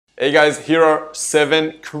Hey guys, here are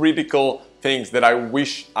 7 critical things that I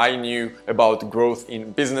wish I knew about growth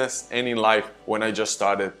in business and in life when I just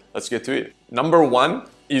started. Let's get to it. Number 1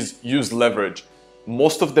 is use leverage.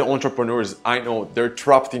 Most of the entrepreneurs I know, they're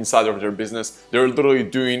trapped inside of their business. They're literally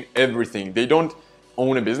doing everything. They don't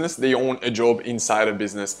own a business, they own a job inside a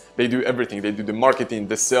business. They do everything. They do the marketing,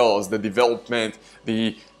 the sales, the development,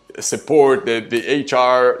 the support, the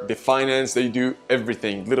HR, the finance. They do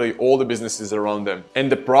everything, literally all the businesses around them.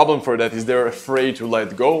 And the problem for that is they're afraid to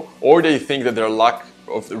let go, or they think that they're lack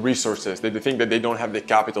of the resources. They think that they don't have the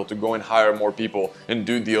capital to go and hire more people and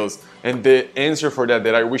do deals. And the answer for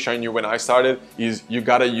that I wish I knew when I started is you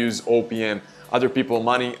gotta use OPM. Other people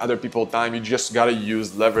money, other people time. You just gotta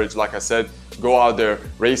use leverage. Like I said, go out there,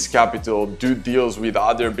 raise capital, do deals with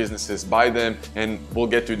other businesses, buy them, and we'll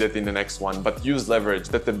get to that in the next one. But use leverage.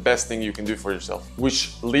 That's the best thing you can do for yourself.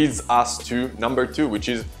 Which leads us to number 2, which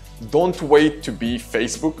is don't wait to be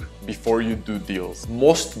Facebook before you do deals.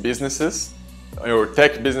 Most businesses, or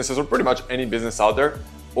tech businesses, or pretty much any business out there,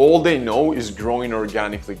 all they know is growing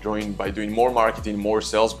organically, growing by doing more marketing, more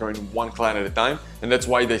sales, growing one client at a time. And that's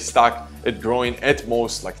why they stuck at growing at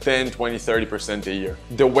most like 10, 20, 30% a year.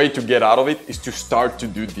 The way to get out of it is to start to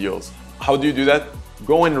do deals. How do you do that?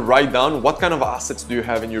 Go and write down what kind of assets do you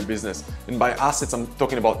have in your business. And by assets, I'm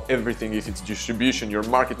talking about everything. If it's distribution, your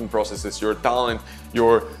marketing processes, your talent,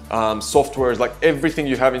 your softwares, like everything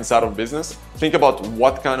you have inside of business. Think about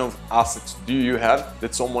what kind of assets do you have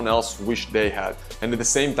that someone else wished they had. And at the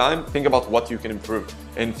same time, think about what you can improve.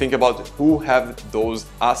 And think about who have those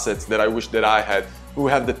assets that I wish that I had, who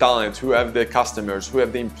have the talent, who have the customers, who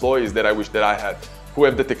have the employees that I wish that I had, who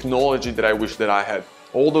have the technology that I wish that I had.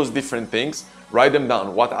 All those different things, write them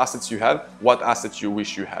down. What assets you have, what assets you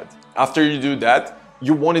wish you had. After you do that,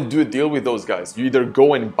 you want to do a deal with those guys. You either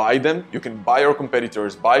go and buy them, you can buy your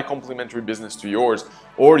competitors, buy complementary business to yours,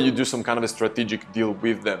 or you do some kind of a strategic deal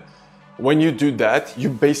with them. When you do that, you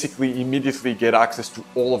basically immediately get access to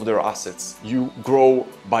all of their assets. You grow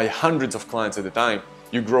by hundreds of clients at a time.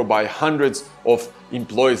 You grow by hundreds of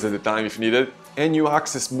employees at a time if needed, and you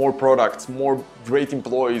access more products, more great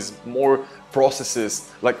employees, more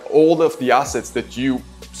processes, like all of the assets that you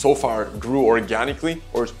so far grew organically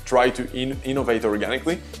or try to innovate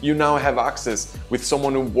organically. You now have access with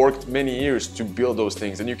someone who worked many years to build those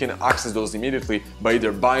things, and you can access those immediately by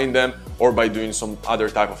either buying them or by doing some other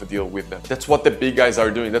type of a deal with them. That's what the big guys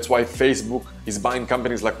are doing. That's why Facebook is buying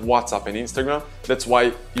companies like WhatsApp and Instagram. That's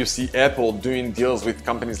why you see Apple doing deals with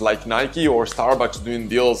companies like Nike, or Starbucks doing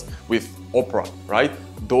deals with Oprah, right?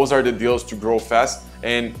 Those are the deals to grow fast.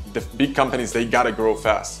 And the big companies, they gotta grow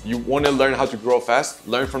fast. You wanna learn how to grow fast?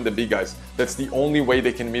 Learn from the big guys. That's the only way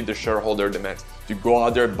they can meet the shareholder demands. To go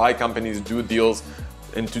out there, buy companies, do deals,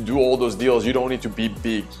 and to do all those deals, you don't need to be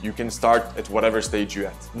big. You can start at whatever stage you're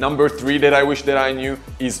at. Number 3 that I wish that I knew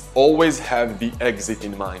is always have the exit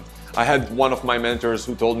in mind. I had one of my mentors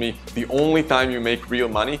who told me the only time you make real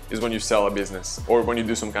money is when you sell a business, or when you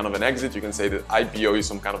do some kind of an exit. You can say that IPO is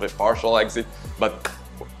some kind of a partial exit, but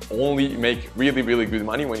only make really good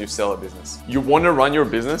money when you sell a business. You want to run your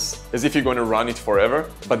business as if you're going to run it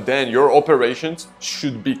forever, but then your operations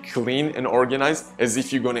should be clean and organized as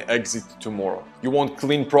if you're going to exit tomorrow. You want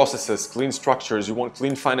clean processes, clean structures, you want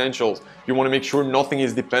clean financials, you want to make sure nothing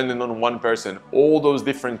is dependent on one person. All those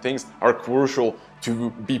different things are crucial to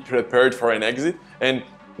be prepared for an exit. And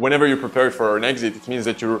whenever you're prepared for an exit, it means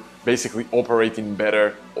that you're basically operating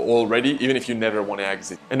better already, even if you never want to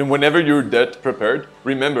exit. And whenever you're that prepared,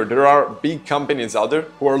 remember, there are big companies out there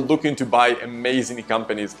who are looking to buy amazing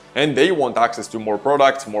companies, and they want access to more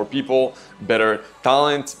products, more people, better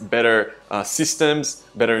talent, better systems,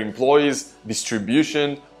 better employees,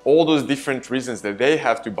 distribution, all those different reasons that they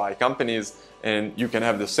have to buy companies, and you can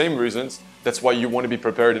have the same reasons. That's why you want to be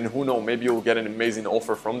prepared, and who knows, maybe you'll get an amazing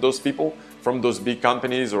offer from those people, from those big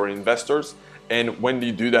companies or investors. And when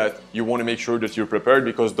you do that, you want to make sure that you're prepared,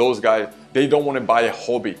 because those guys, they don't want to buy a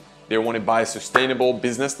hobby. They want to buy a sustainable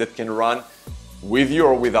business that can run with you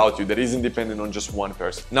or without you, that isn't dependent on just one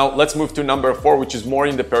person. Now let's move to number 4, which is more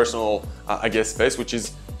in the personal, space, which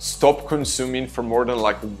is stop consuming for more than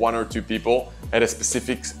like 1 or 2 people at a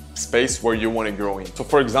specific space where you want to grow in. So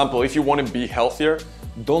for example, if you want to be healthier,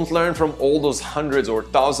 don't learn from all those hundreds or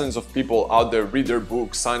thousands of people out there. Read their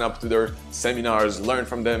books, sign up to their seminars, learn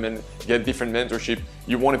from them and get different mentorship.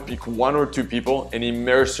 You want to pick 1 or 2 people and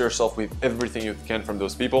immerse yourself with everything you can from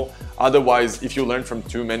those people. Otherwise, if you learn from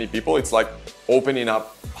too many people, it's like opening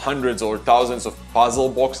up hundreds or thousands of puzzle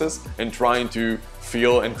boxes and trying to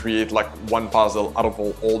feel and create like one puzzle out of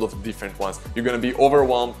all the different ones. You're gonna be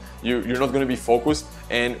overwhelmed, you're not gonna be focused,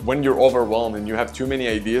 and when you're overwhelmed and you have too many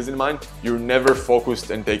ideas in mind, you're never focused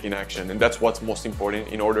and taking action. And that's what's most important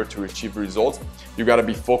in order to achieve results. You gotta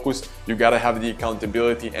be focused, you gotta have the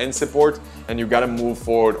accountability and support, and you gotta move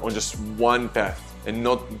forward on just one path and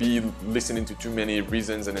not be listening to too many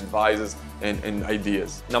reasons and advices and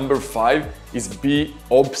ideas. Number 5 is be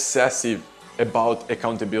obsessive about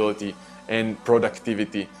accountability and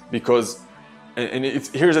productivity, because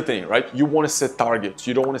here's the thing, right? You want to set targets,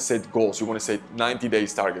 you don't want to set goals. You want to set 90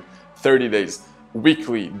 days target, 30 days,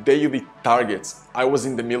 weekly, daily targets. I was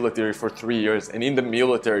in the military for 3 years, and in the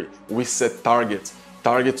military we set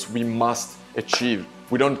targets we must achieve.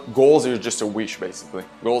 We don't, goals is just a wish basically.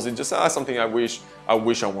 Goals is just something I wish I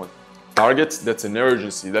want. Targets, that's an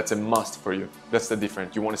urgency, that's a must for you. That's the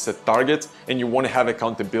difference. You want to set targets and you want to have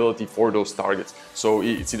accountability for those targets. So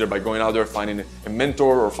it's either by going out there, finding a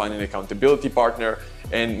mentor or finding an accountability partner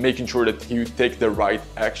and making sure that you take the right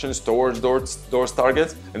actions towards those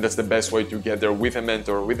targets. And that's the best way to get there, with a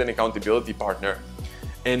mentor, with an accountability partner.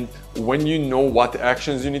 And when you know what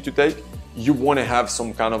actions you need to take, you want to have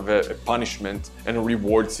some kind of a punishment and a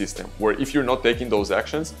reward system where if you're not taking those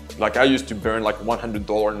actions, like I used to burn like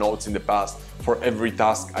 $100 notes in the past for every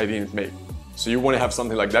task I didn't make. So you want to have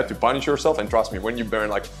something like that to punish yourself, and trust me, when you burn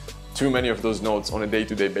like too many of those notes on a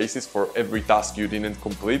day-to-day basis for every task you didn't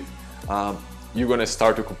complete, you're going to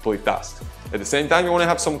start to complete tasks. At the same time, you want to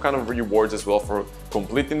have some kind of rewards as well for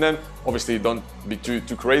completing them. Obviously, don't be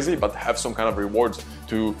too crazy, but have some kind of rewards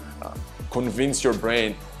to convince your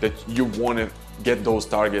brain that you want to get those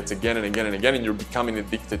targets again and again and again, and you're becoming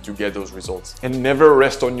addicted to get those results. And never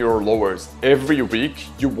rest on your laurels. Every week,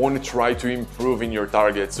 you want to try to improve in your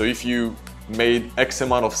target. So if you made X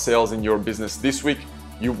amount of sales in your business this week,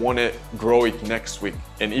 you want to grow it next week.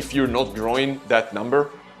 And if you're not growing that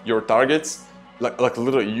number, your targets, like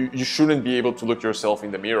literally, you shouldn't be able to look yourself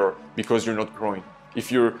in the mirror because you're not growing. If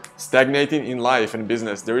you're stagnating in life and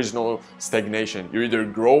business, there is no stagnation. You either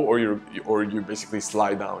grow or you basically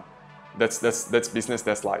slide down. That's business,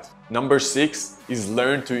 that's life. Number 6 is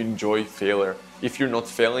learn to enjoy failure. If you're not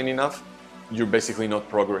failing enough, you're basically not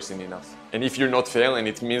progressing enough. And if you're not failing,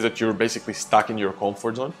 it means that you're basically stuck in your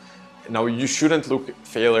comfort zone. Now, you shouldn't look at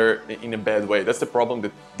failure in a bad way. That's the problem.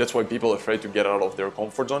 That's why people are afraid to get out of their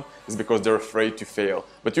comfort zone, is because they're afraid to fail.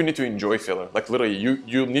 But you need to enjoy failure. Like literally,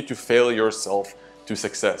 you need to fail yourself to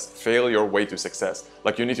success. Fail your way to success.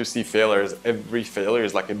 Like you need to see failures. Every failure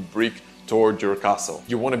is like a brick toward your castle.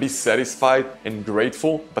 You want to be satisfied and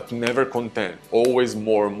grateful, but never content. Always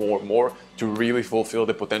more to really fulfill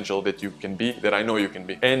the potential that you can be, that I know you can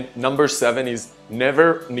be. And number 7 is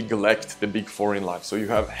never neglect the big 4 in life. So you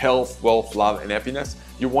have health, wealth, love, and happiness.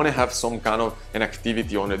 You want to have some kind of an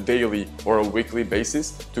activity on a daily or a weekly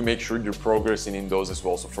basis to make sure you're progressing in those as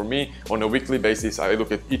well. So for me, on a weekly basis, I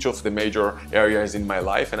look at each of the major areas in my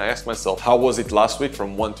life and I ask myself, how was it last week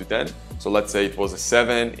from 1 to 10? So let's say it was a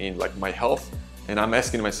 7 in like my health, and I'm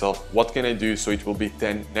asking myself, what can I do so it will be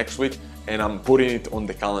 10 next week? And I'm putting it on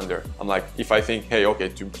the calendar. I'm like, if I think, hey, okay,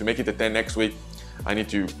 to make it a 10 next week, I need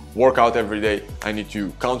to work out every day, I need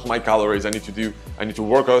to count my calories, I need to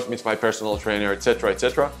work out with my personal trainer, etc.,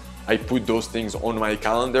 etc. I put those things on my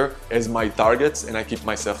calendar as my targets, and I keep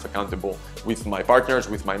myself accountable with my partners,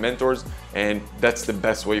 with my mentors, and that's the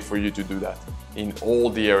best way for you to do that in all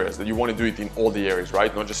the areas. That you want to do it in all the areas,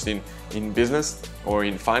 right? Not just in business or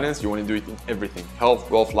in finance, you want to do it in everything. Health,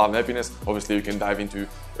 wealth, love, and happiness. Obviously, you can dive into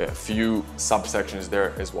a few subsections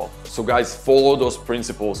there as well. So guys, follow those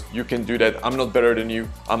principles. You can do that. I'm not better than you.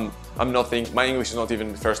 I'm nothing. My English is not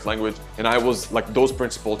even the first language, and I was like, those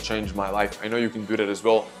principles changed my life. I know you can do that as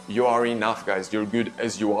well. You are enough, guys. You're good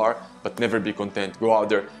as you are, but never be content. Go out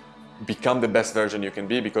there, become the best version you can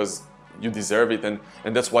be, because you deserve it, and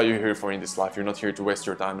that's why you're here for in this life. You're not here to waste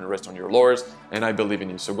your time and rest on your laurels, and I believe in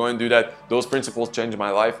you. So go and do that. Those principles changed my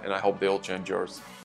life, and I hope they'll change yours.